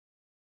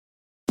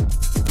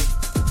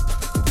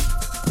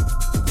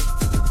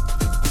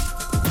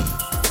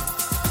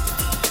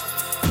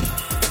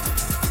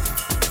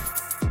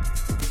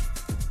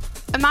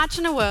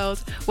Imagine a world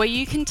where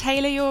you can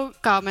tailor your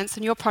garments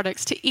and your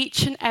products to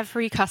each and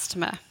every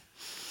customer.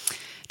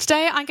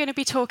 Today, I'm going to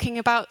be talking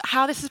about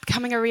how this is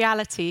becoming a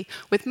reality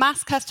with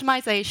mass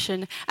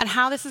customization and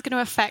how this is going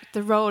to affect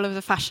the role of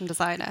the fashion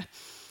designer.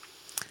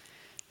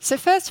 So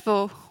first of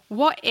all,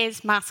 what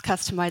is mass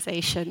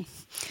customization?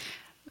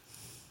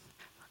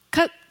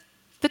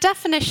 The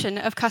definition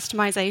of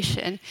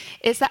customization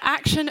is the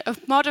action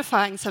of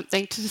modifying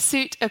something to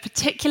suit a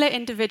particular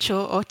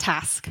individual or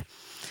task.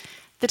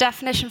 The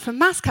definition for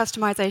mass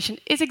customization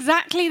is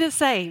exactly the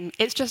same.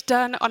 It's just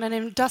done on an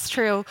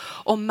industrial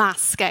or mass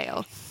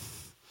scale.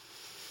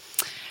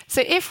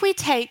 So if we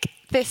take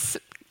this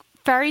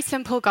very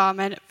simple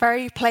garment,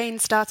 very plain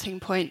starting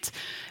point,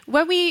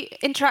 when we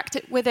interact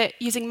with it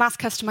using mass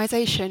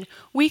customization,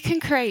 we can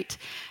create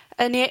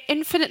a near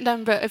infinite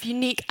number of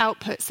unique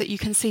outputs that you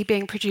can see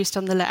being produced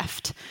on the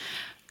left.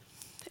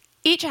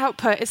 Each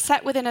output is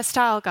set within a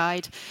style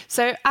guide.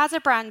 So as a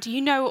brand, you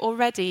know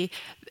already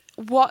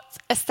what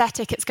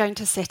aesthetic it's going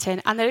to sit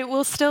in, and that it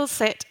will still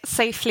sit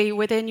safely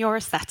within your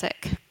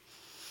aesthetic.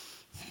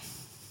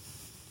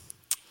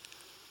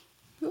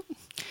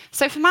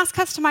 So for mass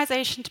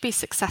customization to be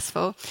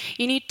successful,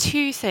 you need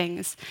two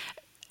things: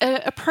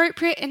 an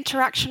appropriate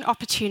interaction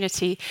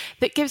opportunity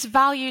that gives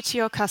value to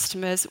your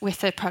customers with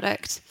their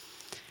product,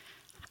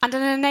 and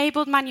an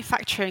enabled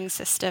manufacturing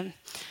system.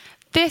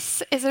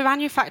 This is a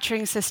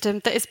manufacturing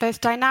system that is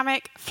both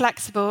dynamic,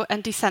 flexible,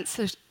 and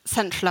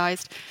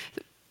decentralized,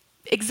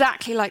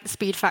 exactly like the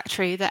Speed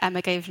Factory that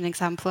Emma gave an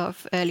example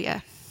of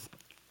earlier.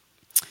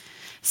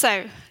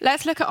 So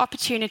let's look at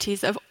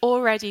opportunities that have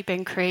already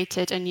been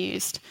created and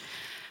used.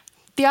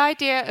 The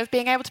idea of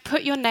being able to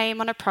put your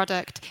name on a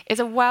product is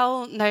a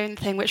well-known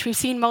thing, which we've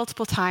seen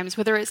multiple times,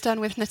 whether it's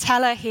done with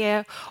Nutella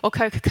here or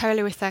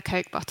Coca-Cola with their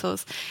Coke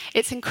bottles.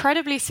 It's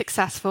incredibly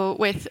successful.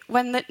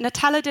 When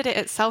Nutella did it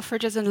at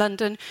Selfridges in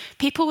London,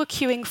 people were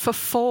queuing for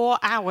 4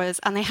 hours,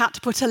 and they had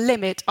to put a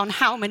limit on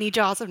how many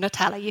jars of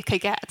Nutella you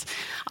could get.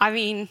 I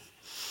mean,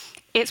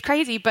 it's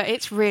crazy, but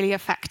it's really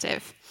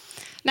effective.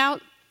 Now,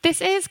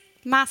 this is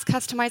mass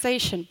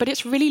customization, but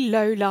it's really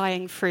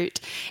low-lying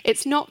fruit.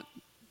 It's not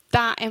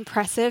that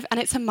impressive,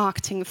 and it's a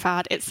marketing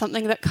fad. It's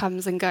something that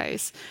comes and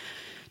goes.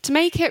 To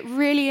make it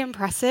really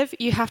impressive,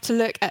 you have to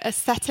look at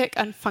aesthetic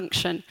and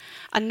function,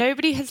 and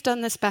nobody has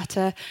done this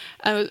better,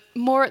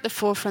 more at the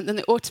forefront than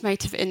the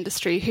automotive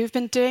industry, who've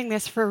been doing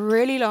this for a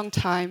really long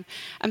time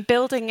and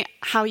building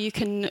how you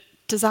can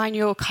design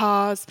your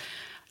cars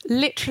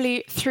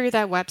literally through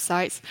their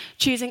websites,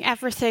 choosing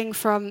everything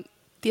from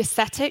the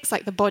aesthetics,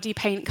 like the body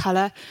paint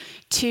color,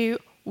 to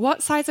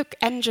what size of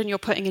engine you're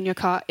putting in your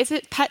car. Is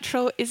it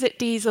petrol? Is it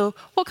diesel?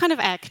 What kind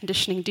of air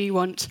conditioning do you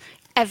want?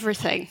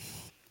 Everything.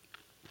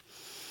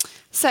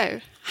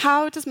 So,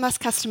 how does mass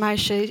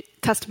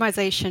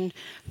customization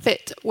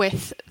fit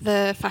with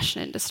the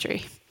fashion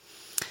industry?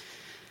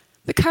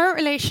 The current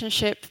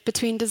relationship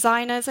between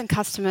designers and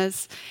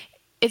customers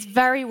is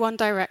very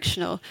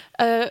one-directional.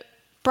 A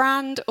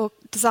brand or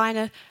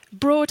designer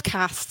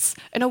broadcasts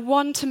in a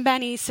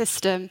one-to-many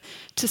system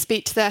to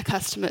speak to their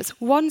customers.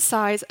 One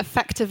size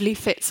effectively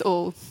fits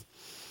all.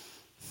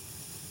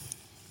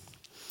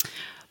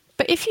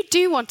 But if you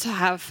do want to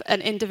have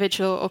an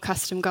individual or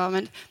custom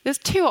garment, there's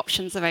two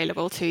options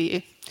available to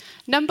you.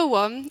 Number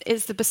one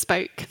is the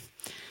bespoke.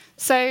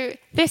 So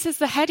this is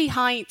the heady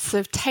heights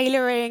of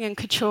tailoring and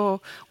couture,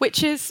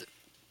 which is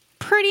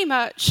pretty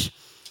much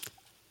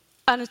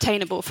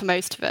unattainable for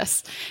most of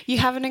us. You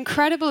have an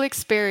incredible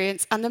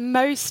experience, and the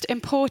most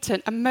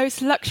important and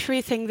most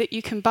luxury thing that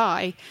you can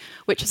buy,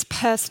 which is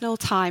personal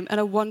time and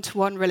a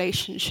one-to-one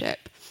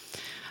relationship.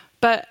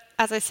 But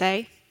as I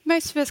say,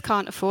 most of us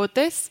can't afford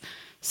this,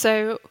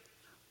 so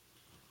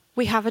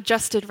we have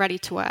adjusted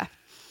ready-to-wear,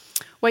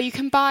 where you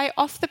can buy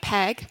off the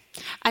peg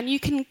and you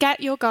can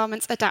get your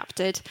garments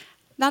adapted.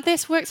 Now,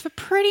 this works for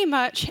pretty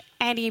much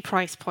any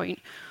price point,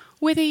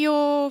 whether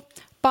you're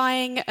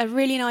buying a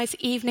really nice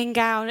evening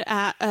gown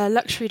at a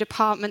luxury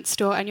department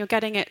store and you're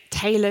getting it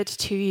tailored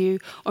to you,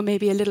 or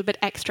maybe a little bit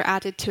extra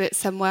added to it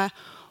somewhere,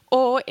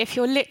 or if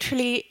you're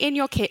literally in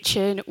your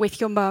kitchen with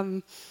your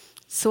mum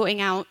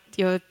sorting out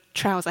your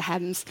trouser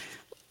hems,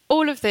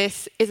 all of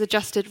this is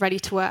adjusted ready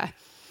to wear.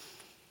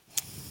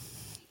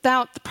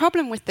 Now, the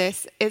problem with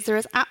this is there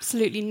is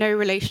absolutely no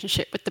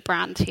relationship with the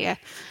brand here.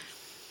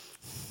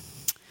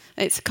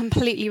 It's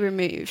completely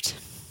removed.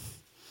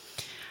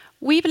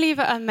 We believe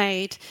at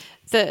Unmade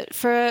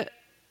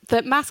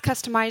that mass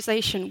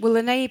customization will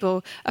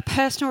enable a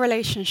personal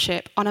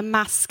relationship on a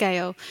mass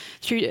scale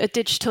through a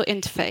digital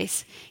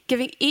interface,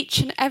 giving each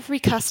and every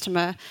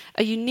customer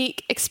a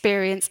unique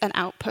experience and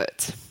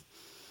output.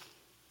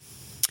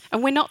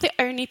 And we're not the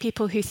only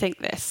people who think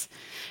this.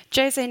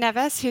 Jose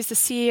Neves, who's the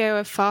CEO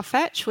of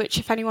Farfetch, which,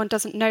 if anyone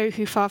doesn't know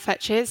who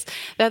Farfetch is,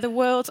 they're the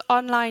world's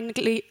online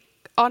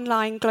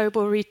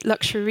global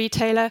luxury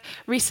retailer,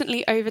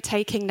 recently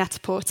overtaking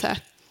Net-a-Porter.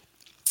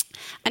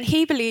 And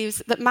he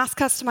believes that mass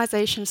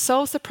customization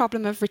solves the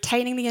problem of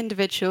retaining the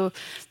individual,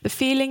 the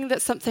feeling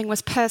that something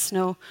was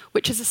personal,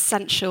 which is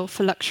essential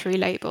for luxury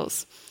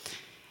labels.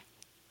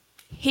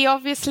 He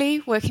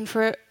obviously, working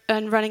for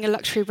and running a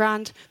luxury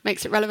brand,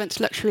 makes it relevant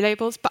to luxury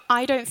labels, but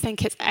I don't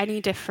think it's any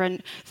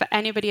different for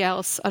anybody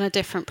else on a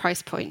different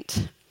price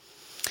point.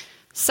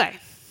 So,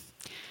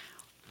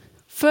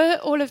 for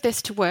all of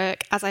this to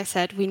work, as I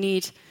said, we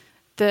need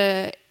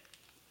the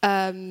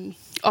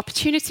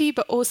opportunity,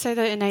 but also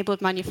the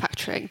enabled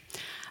manufacturing.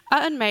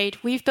 At Unmade,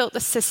 we've built the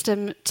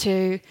system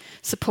to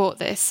support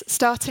this,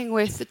 starting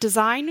with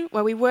design,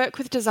 where we work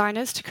with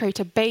designers to create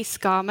a base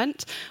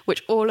garment,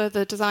 which all of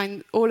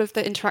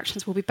the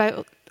interactions will be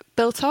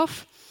built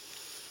off.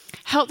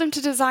 Help them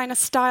to design a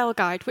style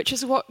guide, which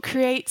is what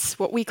creates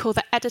what we call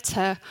the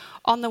editor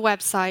on the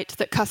website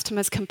that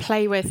customers can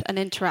play with and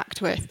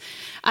interact with,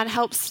 and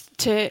helps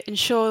to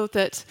ensure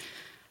that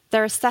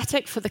their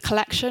aesthetic for the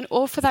collection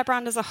or for their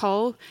brand as a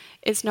whole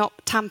is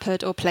not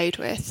tampered or played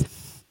with.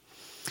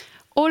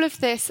 All of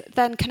this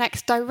then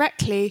connects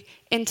directly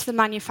into the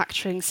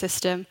manufacturing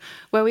system,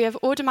 where we have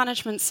order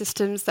management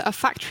systems that are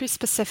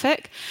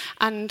factory-specific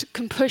and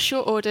can push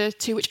your order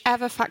to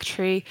whichever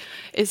factory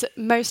is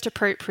most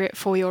appropriate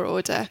for your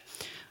order.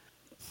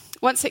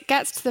 Once it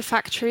gets to the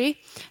factory,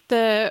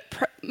 the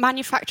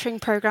manufacturing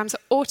programs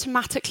are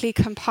automatically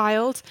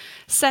compiled,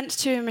 sent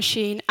to a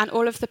machine, and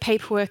all of the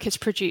paperwork is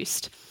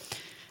produced.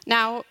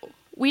 Now,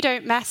 we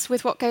don't mess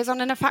with what goes on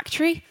in a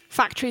factory.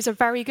 Factories are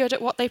very good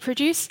at what they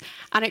produce,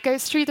 and it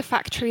goes through the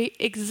factory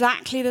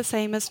exactly the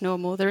same as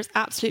normal. There is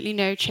absolutely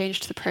no change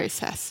to the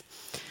process.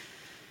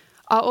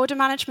 Our order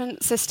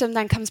management system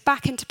then comes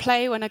back into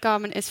play when a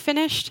garment is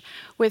finished,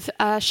 with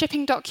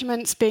shipping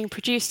documents being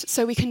produced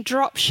so we can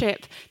drop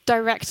ship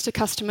direct to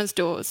customers'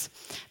 doors.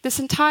 This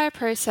entire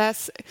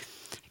process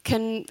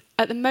can,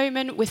 at the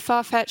moment, with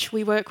Farfetch,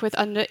 we work with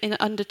in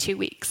under 2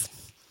 weeks.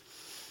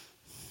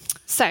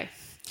 So,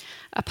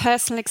 a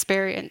personal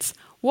experience.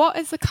 What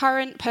is the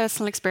current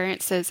personal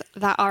experiences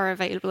that are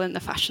available in the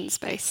fashion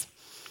space?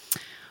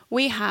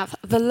 We have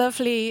the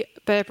lovely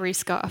Burberry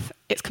scarf.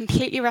 It's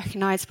completely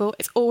recognisable.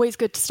 It's always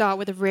good to start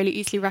with a really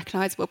easily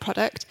recognisable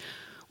product,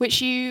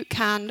 which you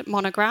can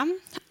monogram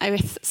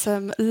with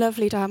some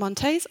lovely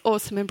diamantes or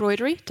some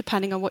embroidery,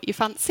 depending on what you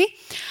fancy.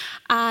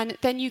 And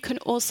then you can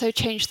also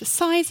change the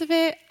size of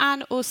it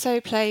and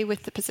also play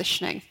with the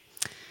positioning.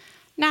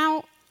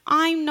 Now,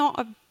 I'm not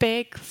a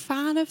big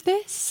fan of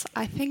this.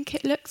 I think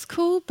it looks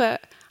cool,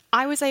 but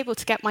I was able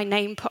to get my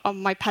name put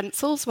on my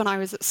pencils when I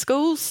was at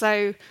school,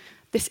 so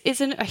this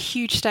isn't a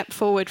huge step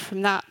forward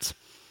from that,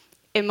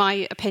 in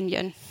my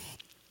opinion.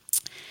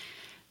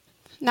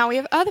 Now, we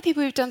have other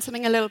people who've done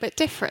something a little bit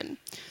different.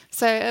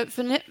 So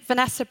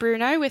Vanessa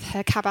Bruno with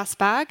her Cabas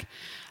bag,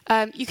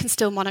 you can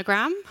still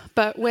monogram,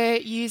 but we're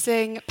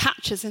using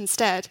patches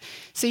instead.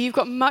 So you've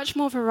got much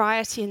more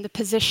variety in the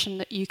position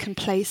that you can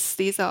place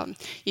these on.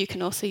 You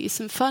can also use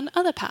some fun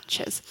other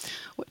patches,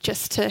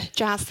 just to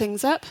jazz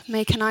things up,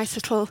 make a nice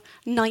little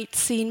night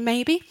scene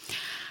maybe.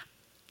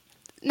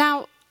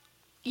 Now,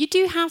 you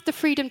do have the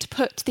freedom to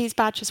put these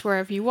badges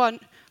wherever you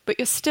want, but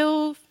you're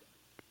still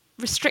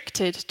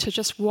restricted to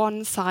just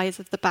one size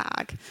of the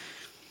bag.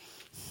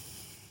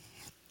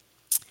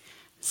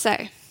 So,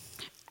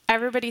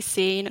 everybody's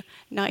seen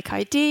Nike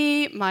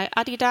ID, my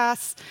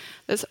Adidas.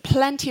 There's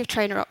plenty of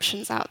trainer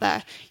options out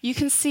there. You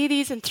can see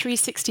these in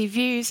 360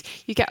 views.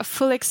 You get a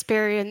full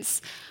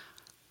experience.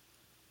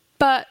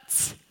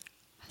 But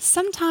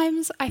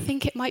sometimes I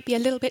think it might be a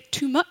little bit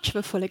too much of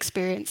a full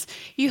experience.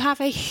 You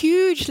have a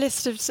huge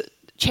list of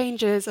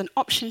changes and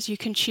options you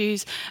can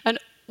choose, and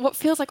what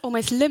feels like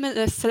almost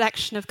limitless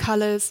selection of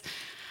colours.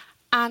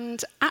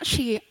 And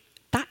actually,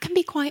 that can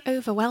be quite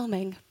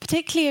overwhelming,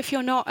 particularly if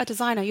you're not a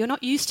designer. You're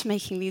not used to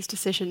making these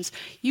decisions.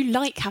 You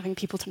like having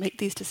people to make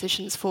these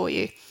decisions for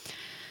you.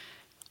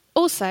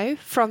 Also,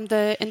 from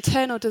the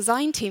internal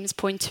design team's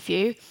point of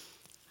view,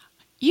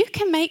 you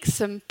can make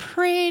some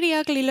pretty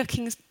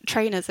ugly-looking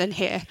trainers in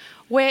here,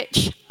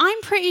 which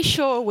I'm pretty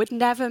sure would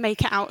never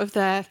make it out of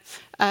their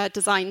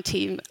design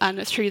team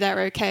and through their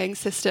okaying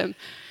system.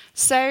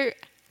 So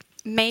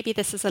maybe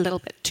this is a little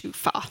bit too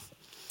far.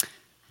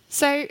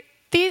 So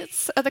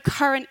these are the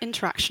current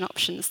interaction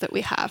options that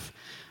we have.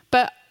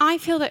 But I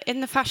feel that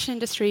in the fashion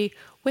industry,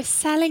 we're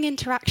selling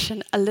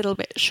interaction a little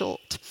bit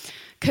short.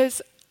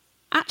 Because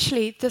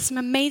actually, there's some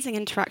amazing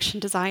interaction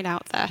design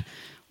out there.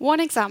 One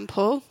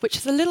example, which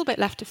is a little bit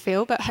left of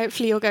field, but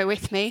hopefully you'll go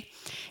with me,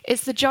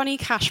 is the Johnny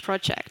Cash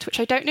project, which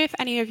I don't know if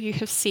any of you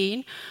have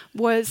seen,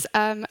 was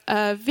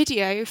a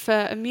video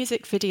for a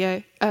music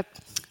video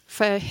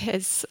for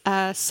his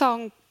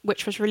song,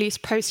 which was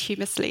released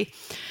posthumously.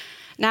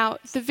 Now,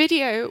 the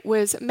video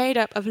was made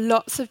up of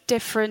lots of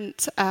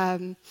different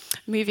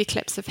movie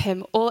clips of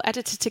him, all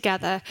edited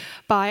together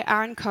by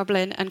Aaron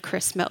Coblin and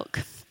Chris Milk.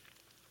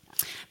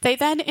 They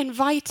then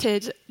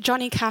invited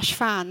Johnny Cash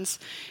fans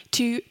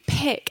to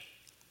pick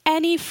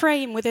any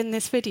frame within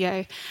this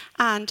video,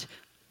 and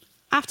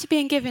after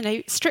being given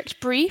a strict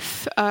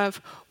brief of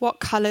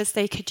what colours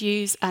they could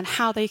use and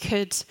how they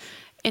could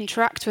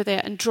interact with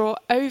it and draw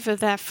over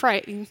their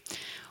frame,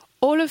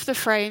 all of the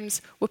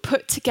frames were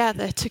put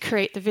together to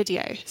create the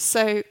video.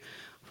 So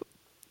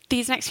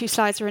these next few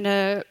slides are in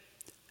a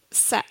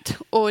set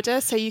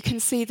order, so you can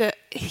see that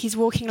he's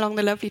walking along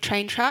the lovely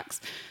train tracks,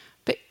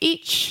 but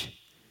each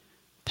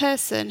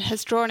person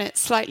has drawn it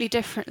slightly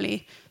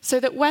differently, so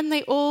that when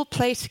they all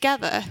play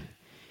together,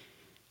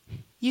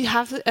 you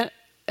have an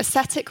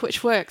aesthetic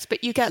which works,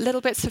 but you get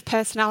little bits of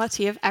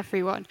personality of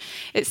everyone.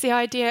 It's the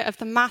idea of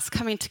the mass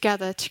coming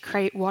together to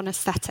create one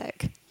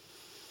aesthetic.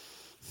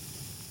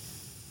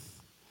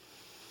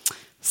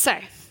 So,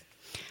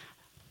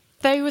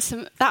 that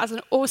was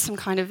an awesome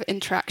kind of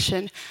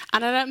interaction.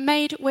 And at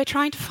Made, we're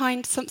trying to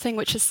find something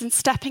which is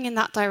stepping in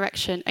that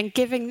direction and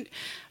giving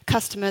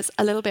customers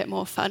a little bit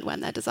more fun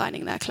when they're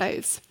designing their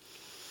clothes.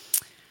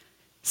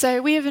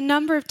 So we have a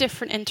number of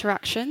different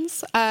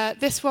interactions.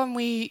 This one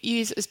we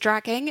use as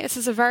dragging. This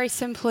is a very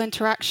simple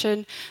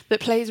interaction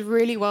that plays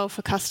really well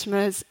for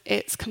customers.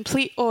 It's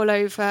complete all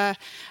over,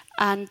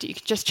 and you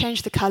can just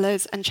change the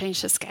colors and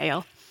change the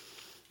scale.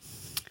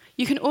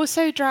 You can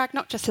also drag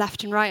not just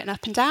left and right and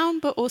up and down,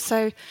 but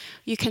also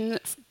you can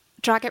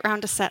drag it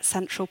around a set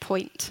central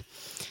point.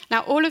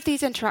 Now, all of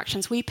these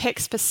interactions we pick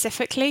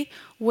specifically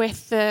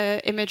with the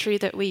imagery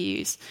that we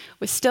use.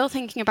 We're still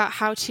thinking about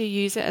how to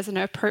use it as an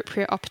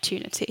appropriate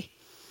opportunity.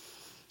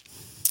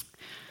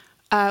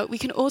 We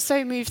can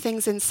also move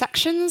things in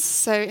sections.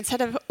 So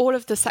instead of all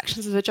of the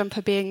sections of the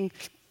jumper being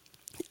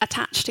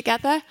attached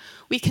together,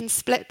 we can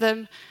split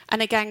them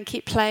and again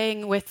keep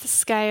playing with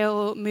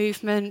scale,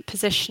 movement,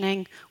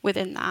 positioning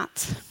within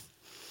that.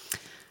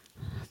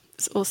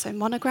 There's also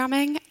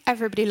monogramming.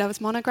 Everybody loves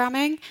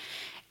monogramming.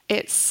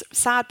 It's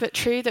sad but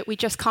true that we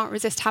just can't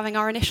resist having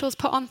our initials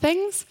put on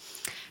things.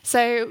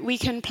 So we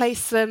can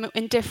place them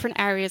in different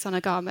areas on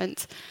a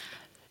garment.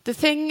 The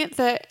thing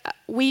that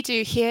we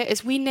do here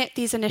is we knit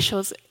these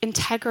initials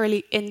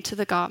integrally into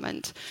the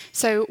garment.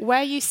 So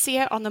where you see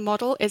it on the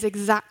model is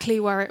exactly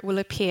where it will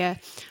appear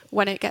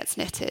when it gets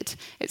knitted.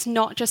 It's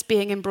not just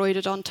being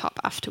embroidered on top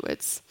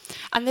afterwards.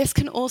 And this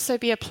can also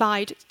be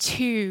applied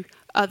to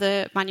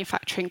other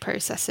manufacturing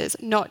processes,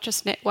 not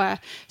just knitwear.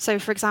 So,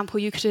 for example,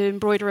 you could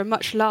embroider a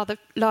much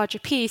larger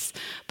piece,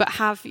 but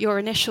have your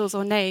initials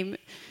or name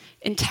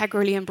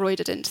integrally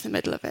embroidered into the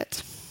middle of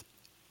it.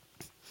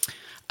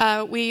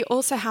 We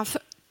also have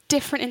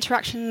different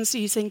interactions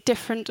using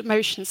different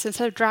motions. So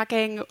instead of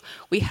dragging,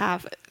 we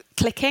have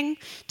clicking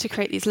to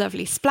create these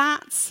lovely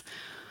splats.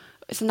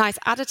 It's a nice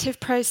additive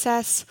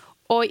process,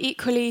 or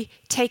equally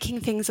taking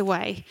things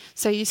away.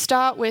 So you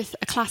start with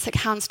a classic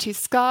houndstooth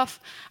scarf,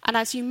 and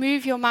as you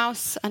move your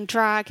mouse and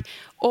drag,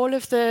 all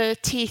of the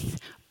teeth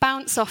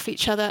bounce off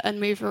each other and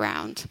move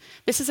around.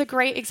 This is a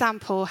great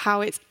example how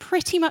it's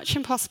pretty much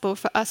impossible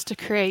for us to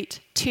create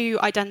two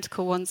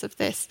identical ones of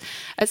this,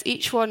 as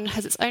each one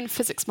has its own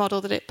physics model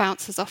that it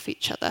bounces off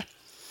each other.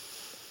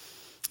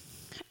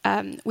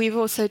 We've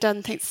also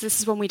done things, this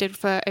is one we did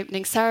for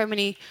opening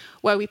ceremony,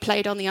 where we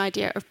played on the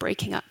idea of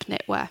breaking up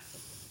knitwear.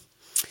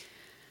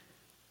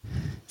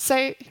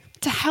 So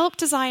to help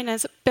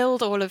designers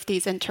build all of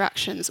these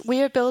interactions,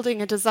 we are building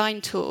a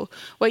design tool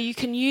where you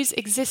can use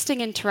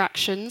existing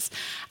interactions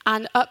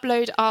and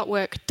upload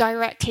artwork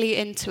directly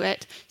into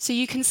it so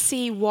you can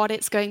see what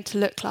it's going to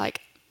look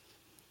like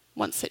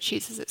once it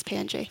chooses its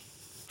PNG.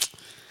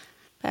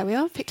 There we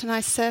are, picked a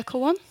nice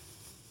circle one.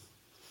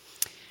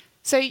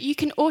 So you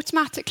can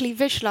automatically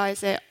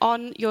visualize it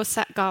on your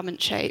set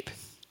garment shape.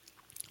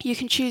 You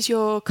can choose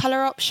your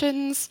color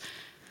options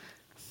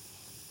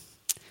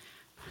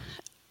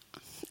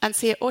and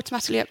see it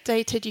automatically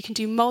updated. You can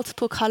do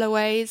multiple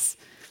colorways.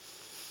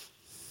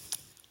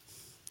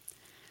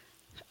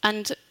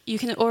 And you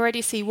can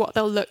already see what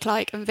they'll look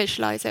like and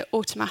visualize it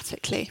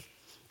automatically.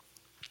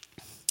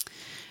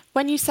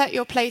 When you set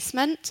your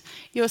placement,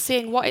 you're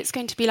seeing what it's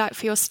going to be like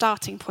for your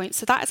starting point.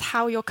 So that is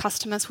how your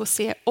customers will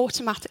see it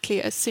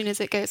automatically as soon as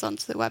it goes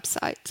onto the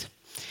website.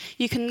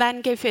 You can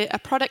then give it a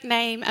product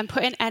name and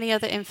put in any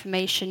other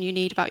information you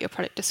need about your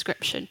product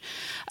description.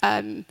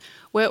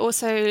 We're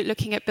also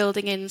looking at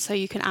building in so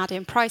you can add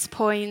in price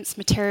points,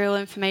 material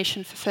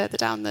information for further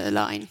down the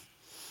line.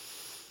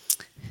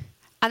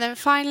 And then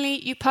finally,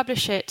 you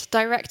publish it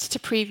direct to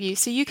preview,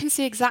 so you can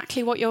see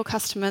exactly what your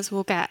customers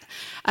will get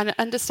and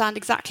understand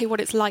exactly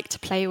what it's like to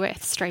play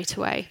with straight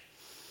away.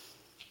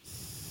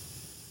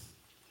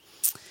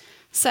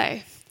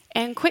 So,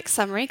 in quick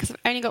summary, because I've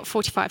only got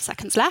 45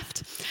 seconds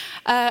left,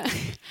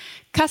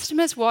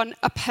 customers want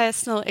a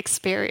personal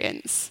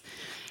experience.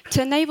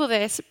 To enable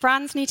this,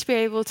 brands need to be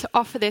able to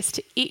offer this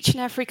to each and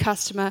every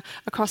customer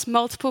across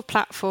multiple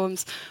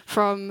platforms,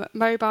 from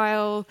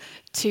mobile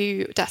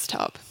to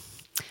desktop.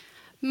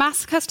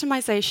 Mass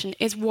customization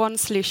is one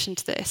solution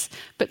to this,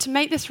 but to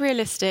make this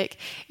realistic,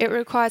 it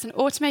requires an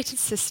automated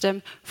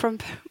system from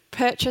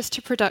purchase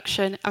to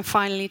production and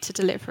finally to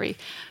delivery,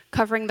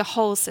 covering the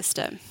whole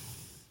system.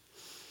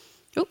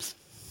 Oops.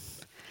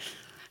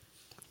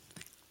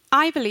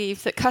 I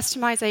believe that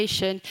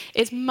customization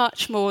is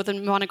much more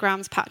than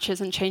monograms, patches,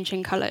 and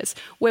changing colors.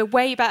 We're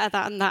way better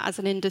than that as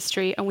an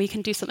industry, and we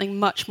can do something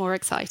much more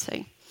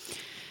exciting.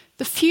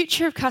 The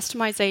future of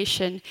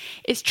customization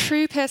is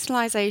true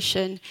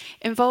personalization,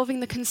 involving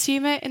the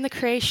consumer in the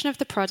creation of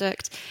the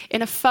product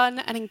in a fun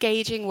and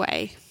engaging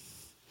way.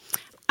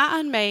 At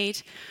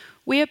Unmade,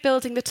 we are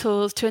building the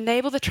tools to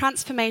enable the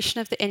transformation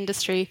of the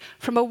industry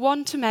from a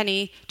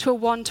one-to-many to a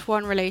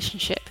one-to-one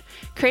relationship,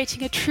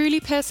 creating a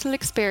truly personal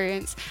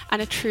experience and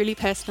a truly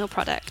personal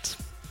product.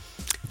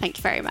 Thank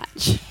you very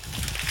much.